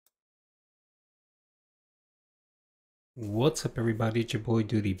What's up everybody, it's your boy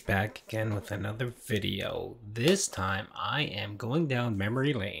Duty back again with another video. This time I am going down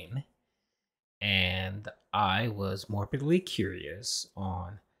memory lane and I was morbidly curious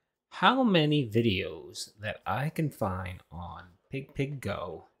on how many videos that I can find on Pig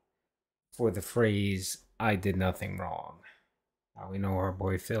for the phrase I did nothing wrong. We know our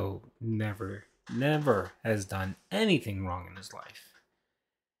boy Phil never has done anything wrong in his life.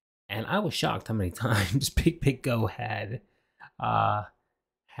 And I was shocked how many times Pig had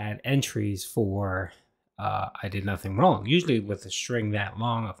entries for I did nothing wrong. Usually with a string that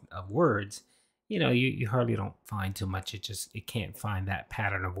long of words, you know, you hardly don't find too much. It can't find that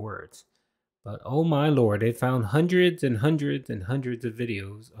pattern of words. But oh my lord, it found hundreds and hundreds and hundreds of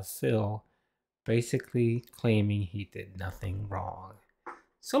videos of Phil basically claiming he did nothing wrong.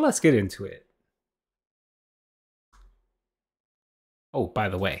 So let's get into it. Oh, by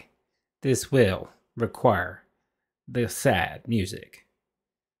the way, this will require the sad music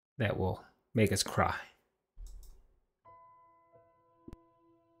that will make us cry.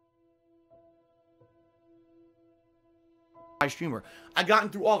 Streamer. I've gotten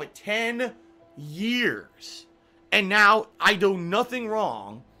through all of it 10 years. And now I do nothing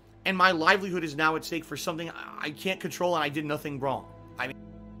wrong. And my livelihood is now at stake for something I can't control, and I did nothing wrong. I mean,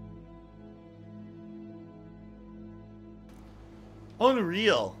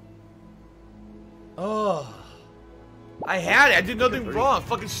 unreal. Oh, I had it. I did nothing wrong.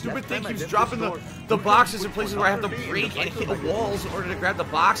 Fucking stupid thing keeps dropping the boxes in places where I have to break and hit the walls in order to grab the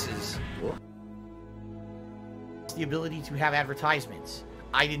boxes. The ability to have advertisements.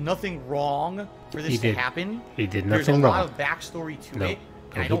 I did nothing wrong for this to happen. He did There's nothing wrong. There's a lot of backstory to it,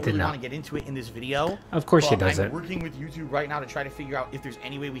 and I don't really want to get into it in this video. Of course he doesn't. I'm working with YouTube right now to try to figure out if there's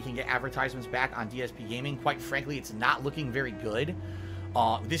any way we can get advertisements back on DSP Gaming. Quite frankly, it's not looking very good.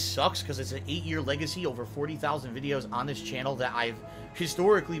 This sucks because it's an 8-year legacy, over 40,000 videos on this channel that I've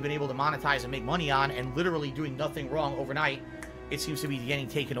historically been able to monetize and make money on, and literally doing nothing wrong overnight. It seems to be getting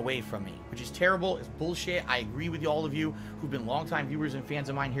taken away from me, which is terrible. It's bullshit. I agree with all of you who've been longtime viewers and fans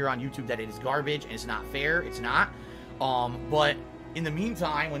of mine here on YouTube that it is garbage and it's not fair. It's not. But in the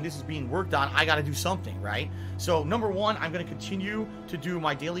meantime, when this is being worked on, I got to do something, right? So number one, I'm going to continue to do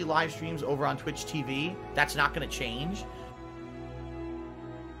my daily live streams over on Twitch TV. That's not going to change.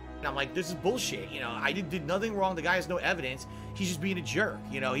 And I'm like, this is bullshit. You know, I did nothing wrong. The guy has no evidence. He's just being a jerk.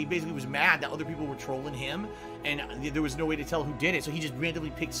 You know, he basically was mad that other people were trolling him, and there was no way to tell who did it. So he just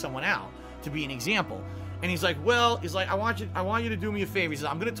randomly picked someone out to be an example. And he's like, well, he's like, I want you to do me a favor. He says,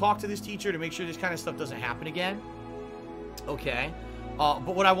 I'm going to talk to this teacher to make sure this kind of stuff doesn't happen again. Okay.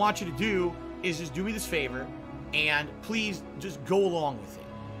 But what I want you to do is just do me this favor, and please just go along with it.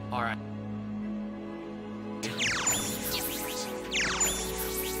 All right.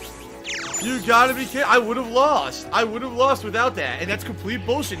 You gotta be kidding. I would have lost. I would have lost without that. And that's complete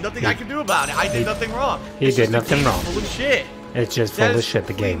bullshit. Nothing I can do about it. I did nothing wrong. He did nothing wrong. Full of shit. It's just full of shit,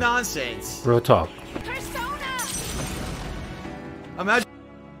 the game. Nonsense. Real talk. Imagine.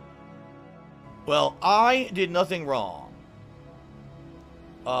 Well, I did nothing wrong.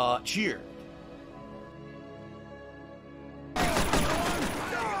 Cheer.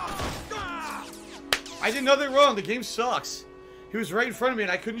 I did nothing wrong. The game sucks. He was right in front of me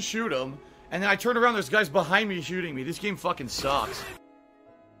and I couldn't shoot him. And then I turned around, there's guys behind me shooting me. This game fucking sucks.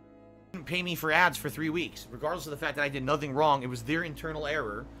 Didn't pay me for ads for 3 weeks. Regardless of the fact that I did nothing wrong, it was their internal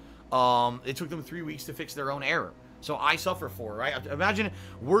error. It took them 3 weeks to fix their own error. So I suffer for it, right? Imagine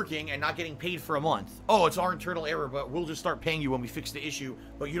working and not getting paid for a month. Oh, it's our internal error, but we'll just start paying you when we fix the issue,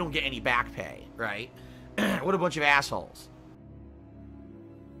 but you don't get any back pay, right? What a bunch of assholes.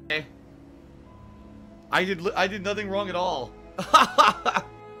 Okay. I did nothing wrong at all.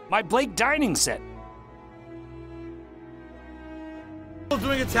 My Blake dining set.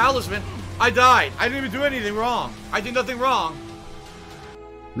 Doing a talisman. I died. I didn't even do anything wrong. I did nothing wrong.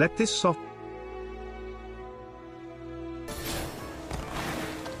 Let this soft.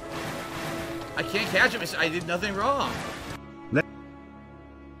 I can't catch him. I did nothing wrong.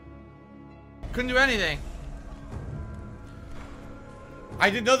 Couldn't do anything. I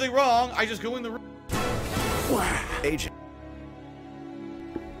did nothing wrong. I just go in the room. Agent.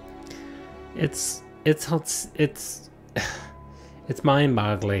 It's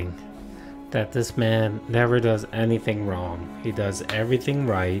mind-boggling that this man never does anything wrong. He does everything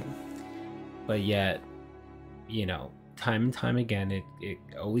right, but yet, you know, time and time again, it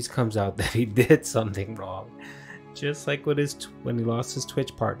always comes out that he did something wrong. Just like with when he lost his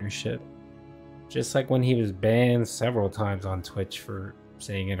Twitch partnership, just like when he was banned several times on Twitch for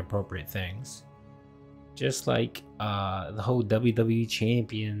saying inappropriate things. Just like the whole WWE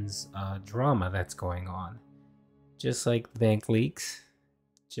Champions drama that's going on. just like bank leaks,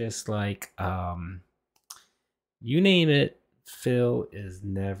 just like you name it, Phil is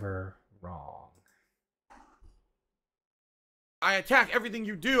never wrong. I attack everything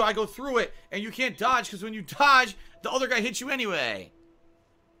you do. I go through it, and you can't dodge because when you dodge, the other guy hits you anyway.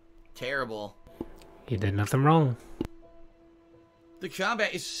 Terrible. He did nothing wrong. The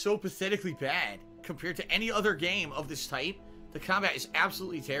combat is so pathetically bad compared to any other game of this type. The combat is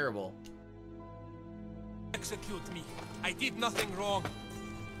absolutely terrible. Execute me. I did nothing wrong.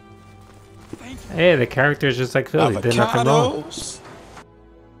 Thank you. Hey, the character is just like Phil. He did nothing wrong.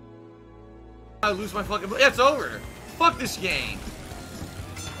 I lose my fucking... It's over. Fuck this game.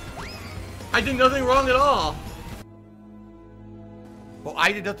 I did nothing wrong at all. Well,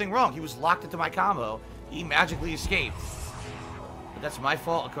 I did nothing wrong. He was locked into my combo. He magically escaped. But that's my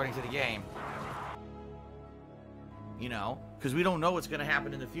fault according to the game. You know, because we don't know what's going to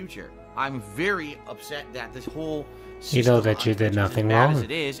happen in the future. I'm very upset that this whole system, you know that you did nothing wrong as it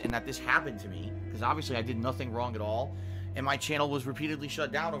is, and that this happened to me, because obviously I did nothing wrong at all, and my channel was repeatedly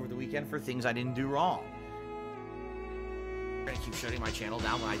shut down over the weekend for things I didn't do wrong. I'm gonna keep shutting my channel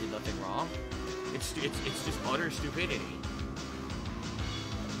down when I did nothing wrong. It's just utter stupidity.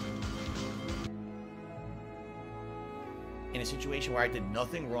 In a situation where I did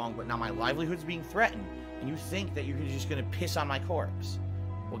nothing wrong, but now my livelihood's being threatened, and you think that you're just gonna piss on my corpse.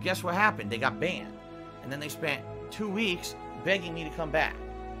 Well, guess what happened? They got banned. And then they spent 2 weeks begging me to come back.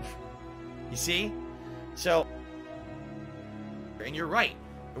 You see? So, and you're right.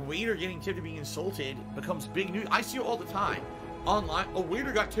 A waiter getting tipped and being insulted becomes big news. I see it all the time. Online, a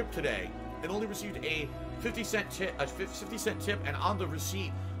waiter got tipped today and only received a 50-cent tip, and on the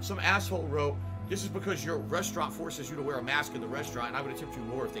receipt, some asshole wrote, "This is because your restaurant forces you to wear a mask in the restaurant, and I would have tipped you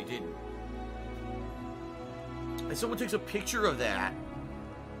more if they didn't." And someone takes a picture of that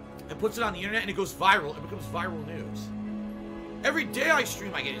and puts it on the internet, and it goes viral. It becomes viral news. Every day I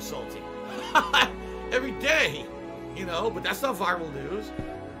stream, I get insulted. Every day, you know, but that's not viral news.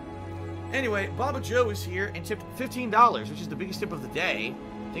 Anyway, Baba Joe is here and tipped $15, which is the biggest tip of the day.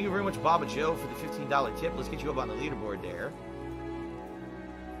 Thank you very much, Baba Joe, for the $15 tip. Let's get you up on the leaderboard there.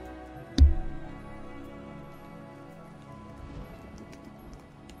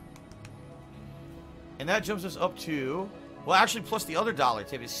 And that jumps us up to, well, actually, plus the other dollar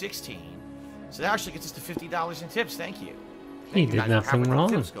tip is 16. So that actually gets us to $50 in tips. Thank you. He did nothing wrong.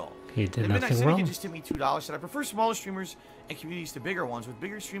 He did nothing wrong. He just tipped me $2. Said I prefer smaller streamers and communities to bigger ones. With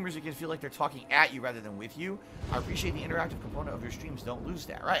bigger streamers, it can feel like they're talking at you rather than with you. I appreciate the interactive component of your streams. Don't lose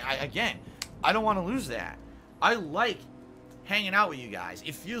that. Right? Again, I don't want to lose that. I like hanging out with you guys.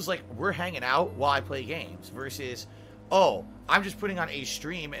 It feels like we're hanging out while I play games versus, oh, I'm just putting on a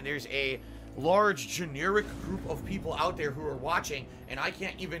stream and there's a large generic group of people out there who are watching, and I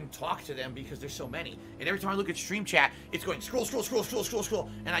can't even talk to them because there's so many. And every time I look at stream chat, it's going scroll, scroll, scroll, scroll, scroll, scroll,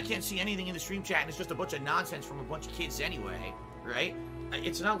 and I can't see anything in the stream chat, and it's just a bunch of nonsense from a bunch of kids anyway, right?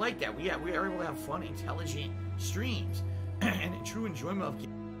 It's not like that. We are able to have fun, intelligent streams and true enjoyment of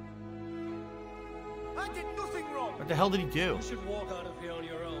games. I did nothing wrong. What the hell did he do? You should walk out of here on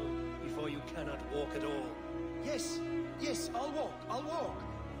your own before you cannot walk at all. Yes, I'll walk.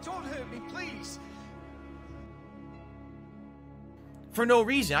 Don't hurt me, please. For no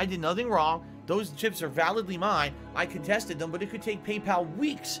reason. I did nothing wrong. Those chips are validly mine. I contested them, but it could take PayPal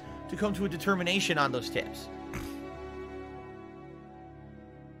weeks to come to a determination on those tips.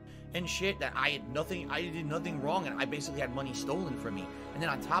 And shit that I did nothing wrong, and I basically had money stolen from me. And then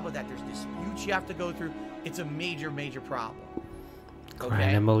on top of that, there's disputes you have to go through. It's a major, major problem.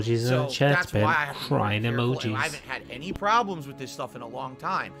 Crying emojis in the chat, man. Crying emojis. I haven't had any problems with this stuff in a long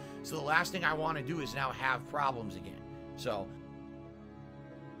time. So the last thing I want to do is now have problems again. So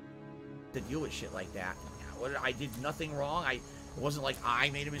to deal with shit like that, I did nothing wrong. It wasn't like I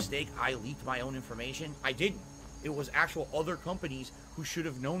made a mistake. I leaked my own information. I didn't. It was actual other companies who should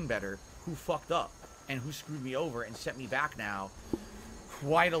have known better, who fucked up, and who screwed me over and sent me back now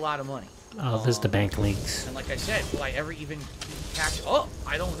quite a lot of money. Oh, this is the bank leaks. And like I said, will I ever even catch up?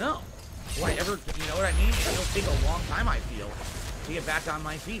 I don't know. Will I ever, you know what I mean? It'll take a long time, I feel, to get back on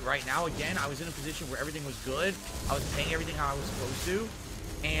my feet. Right now, again, I was in a position where everything was good. I was paying everything how I was supposed to.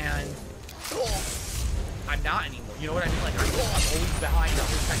 And I'm not anymore. You know what I mean? Like, I'm always behind. I'm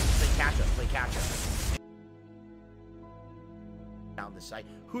always trying to play catch up. Down the site.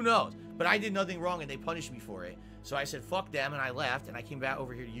 Who knows? But I did nothing wrong, and they punished me for it. So I said, fuck them, and I left, and I came back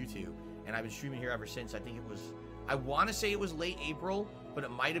over here to YouTube. And I've been streaming here ever since. I think it was, I want to say it was late April, but it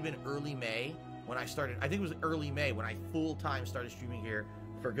might have been early May when I started. I think it was early May when I full-time started streaming here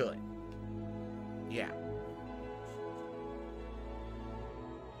for good. Yeah.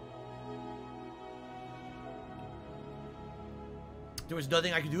 There was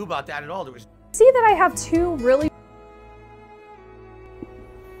nothing I could do about that at all. There was. See that I have two really.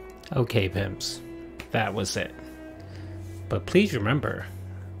 Okay, pimps, that was it. But please remember,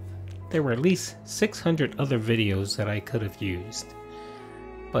 there were at least 600 other videos that I could have used.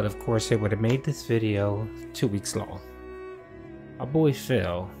 But of course, it would have made this video 2 weeks long. Our boy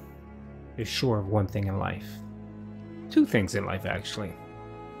Phil is sure of one thing in life. Two things in life, actually.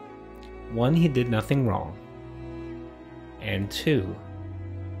 One, he did nothing wrong. And two,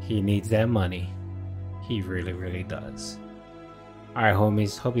 he needs that money. He really, really does. Alright,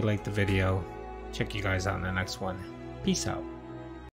 homies. Hope you liked the video. Check you guys out in the next one. Peace out.